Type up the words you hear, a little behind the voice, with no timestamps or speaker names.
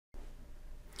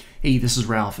Hey, this is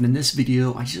Ralph, and in this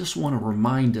video I just want to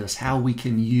remind us how we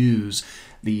can use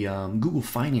the Google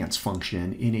Finance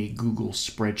function in a Google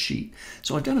Spreadsheet.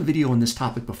 So I've done a video on this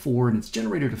topic before and it's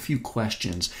generated a few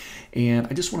questions, and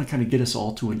I just want to kind of get us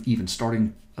all to an even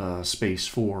starting space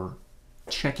for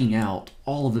checking out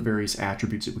all of the various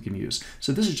attributes that we can use.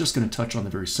 So this is just going to touch on the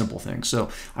very simple things. So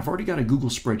I've already got a Google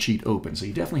Spreadsheet open, so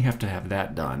you definitely have to have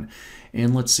that done.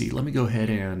 And let's see, let me go ahead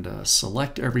and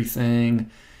select everything.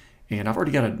 And I've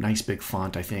already got a nice big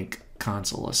font, I think,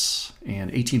 Consoles, and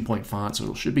 18-point font,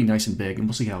 so it should be nice and big, and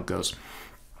we'll see how it goes.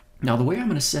 Now, the way I'm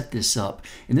going to set this up,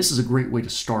 and this is a great way to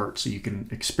start so you can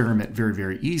experiment very,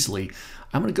 very easily,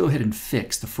 I'm going to go ahead and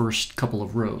fix the first couple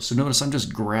of rows. So notice I'm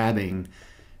just grabbing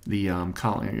the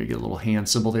column. You get a little hand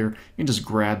symbol there. You can just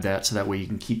grab that so that way you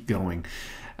can keep going.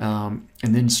 And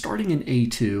then starting in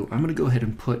A2, I'm going to go ahead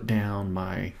and put down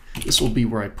this will be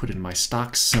where I put in my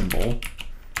stock symbol.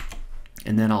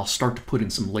 And then I'll start to put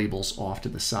in some labels off to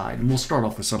the side. And we'll start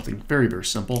off with something very, very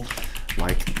simple,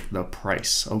 like the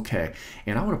price. Okay,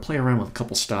 and I want to play around with a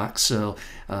couple stocks. So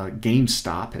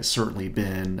GameStop has certainly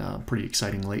been pretty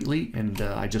exciting lately, and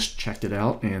I just checked it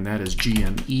out, and that is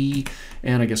GME.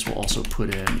 And I guess we'll also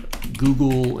put in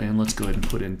Google, and let's go ahead and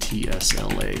put in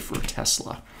TSLA for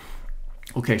Tesla.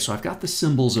 Okay, so I've got the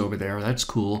symbols over there, that's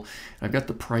cool. I've got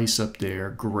the price up there,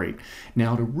 great.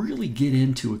 Now to really get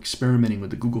into experimenting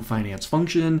with the Google Finance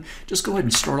function, just go ahead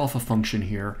and start off a function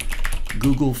here,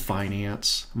 Google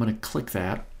Finance. I'm gonna click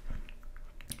that.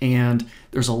 And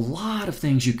there's a lot of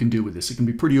things you can do with this. It can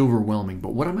be pretty overwhelming,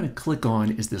 but what I'm gonna click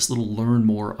on is this little Learn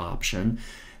More option.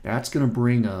 That's gonna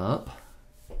bring up,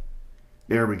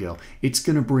 there we go. It's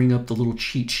going to bring up the little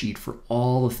cheat sheet for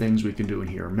all the things we can do in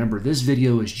here. Remember, this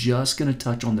video is just going to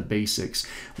touch on the basics.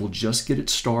 We'll just get it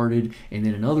started, and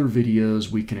then in other videos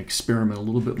we can experiment a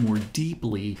little bit more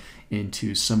deeply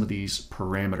into some of these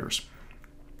parameters.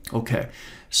 Okay,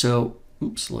 so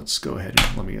oops, let's go ahead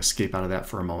and let me escape out of that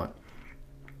for a moment.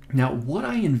 Now, what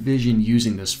I envision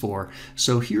using this for,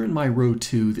 so here in my row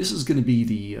 2, this is going to be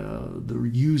the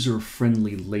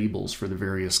user-friendly labels for the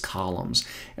various columns.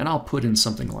 And I'll put in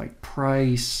something like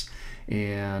price,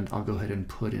 and I'll go ahead and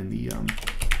put in the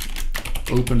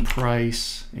open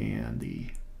price and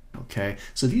okay.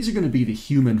 So these are going to be the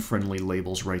human-friendly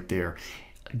labels right there.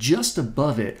 Just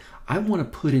above it, I want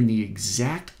to put in the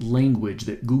exact language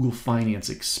that Google Finance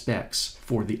expects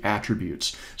for the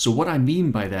attributes. So what I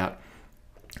mean by that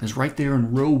is right there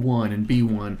in row 1 and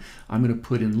B1, I'm going to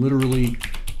put in literally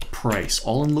price,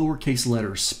 all in lowercase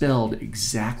letters, spelled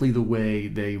exactly the way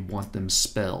they want them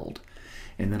spelled.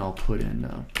 And then I'll put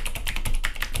in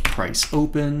price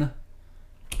open,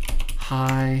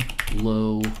 high,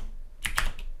 low,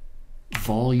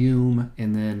 volume,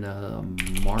 and then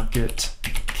market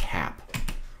cap.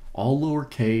 All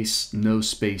lowercase, no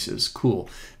spaces. Cool.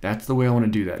 That's the way I want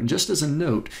to do that. And just as a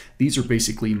note, these are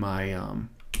basically my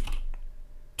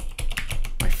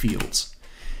fields,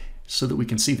 so that we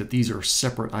can see that these are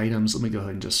separate items. Let me go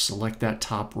ahead and just select that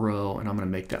top row, and I'm going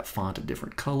to make that font a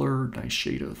different color, nice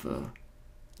shade of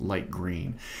light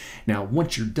green. Now,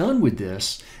 once you're done with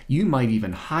this, you might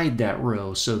even hide that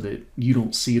row so that you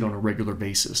don't see it on a regular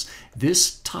basis.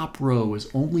 This top row is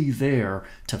only there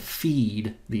to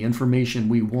feed the information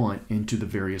we want into the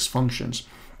various functions.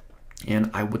 And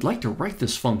I would like to write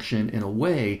this function in a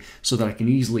way so that I can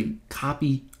easily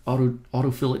copy,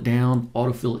 autofill it down,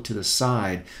 autofill it to the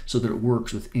side so that it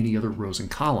works with any other rows and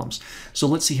columns. So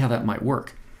let's see how that might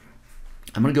work.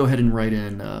 I'm going to go ahead and write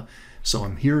in, so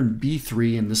I'm here in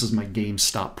B3, and this is my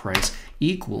GameStop price,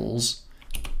 equals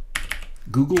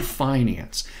Google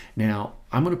Finance. Now,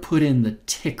 I'm going to put in the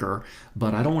ticker,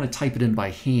 but I don't want to type it in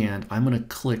by hand. I'm going to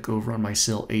click over on my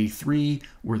cell A3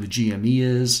 where the GME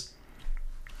is,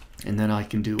 and then I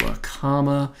can do a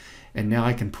comma, and now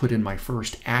I can put in my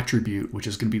first attribute, which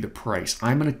is going to be the price.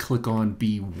 I'm going to click on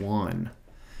B1.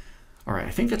 All right, I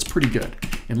think that's pretty good.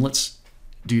 And let's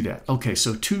do that. Okay,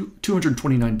 so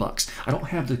 229 bucks. I don't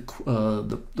have the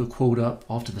quote up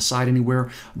off to the side anywhere,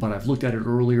 but I've looked at it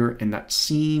earlier, and that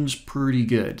seems pretty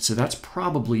good. So that's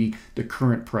probably the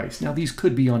current price. Now, these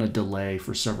could be on a delay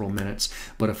for several minutes,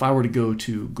 but if I were to go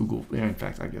to Google, in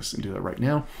fact, I guess I can do that right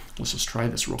now. Let's just try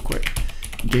this real quick.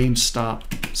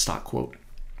 GameStop stock quote.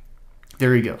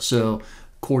 There you go. So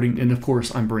according, and of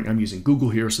course I'm using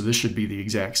Google here, so this should be the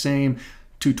exact same.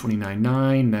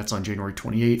 229.9. That's on January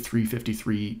 28th,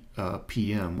 3:53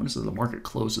 p.m. When is it? The market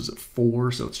closes at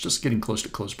 4, so it's just getting close to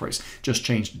close price. Just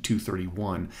changed to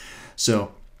 231.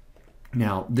 So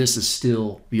now this is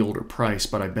still the older price,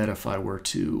 but I bet if I were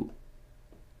to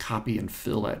copy and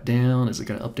fill that down, is it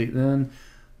going to update then?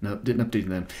 No, didn't update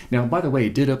them. Now, by the way,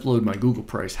 it did upload my Google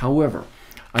price. However,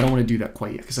 I don't want to do that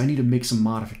quite yet because I need to make some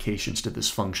modifications to this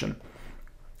function.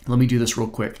 Let me do this real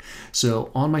quick. So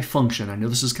on my function, I know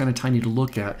this is kind of tiny to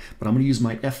look at, but I'm going to use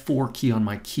my F4 key on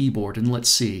my keyboard. And let's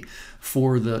see,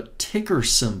 for the ticker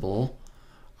symbol,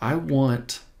 I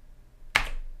want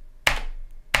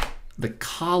the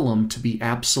column to be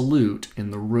absolute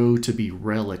and the row to be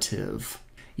relative.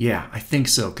 Yeah, I think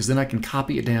so, because then I can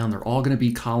copy it down. They're all going to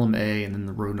be column A, and then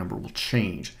the row number will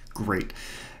change. Great.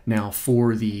 Now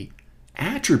for the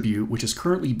attribute, which is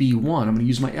currently B1, I'm going to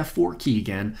use my F4 key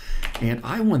again, and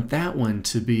I want that one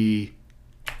to be,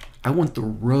 I want the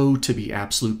row to be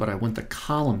absolute, but I want the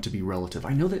column to be relative.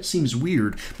 I know that seems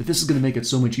weird, but this is going to make it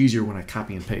so much easier when I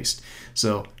copy and paste.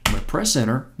 So I'm going to press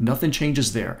enter, nothing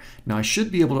changes there. Now I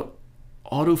should be able to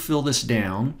autofill this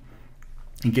down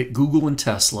and get Google and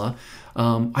Tesla.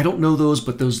 I don't know those,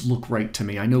 but those look right to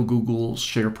me. I know Google's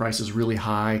share price is really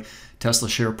high.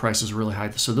 Tesla's share price is really high.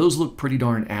 So those look pretty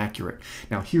darn accurate.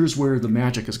 Now here's where the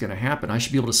magic is going to happen. I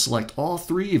should be able to select all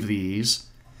three of these,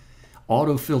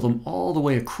 autofill them all the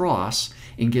way across,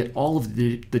 and get all of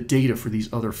the data for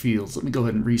these other fields. Let me go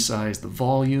ahead and resize the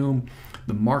volume.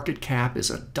 The market cap is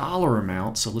a dollar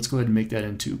amount, so let's go ahead and make that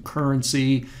into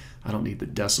currency. I don't need the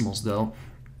decimals though.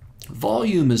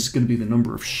 Volume is going to be the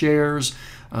number of shares.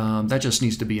 That just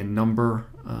needs to be a number,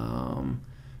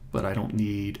 but I don't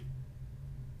need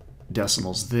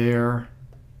decimals there.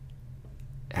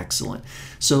 Excellent.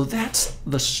 So that's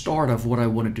the start of what I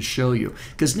wanted to show you,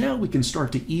 because now we can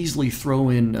start to easily throw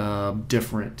in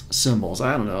different symbols.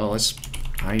 I don't know, let's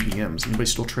IBMs. Anybody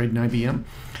still trading IBM?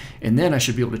 And then I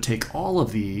should be able to take all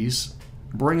of these,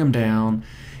 bring them down,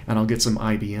 and I'll get some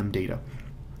IBM data.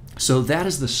 So that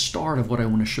is the start of what I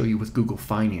want to show you with Google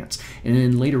Finance. And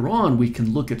then later on, we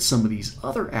can look at some of these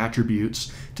other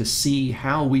attributes to see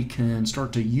how we can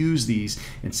start to use these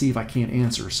and see if I can't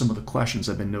answer some of the questions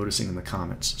I've been noticing in the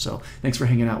comments. So thanks for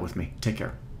hanging out with me. Take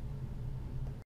care.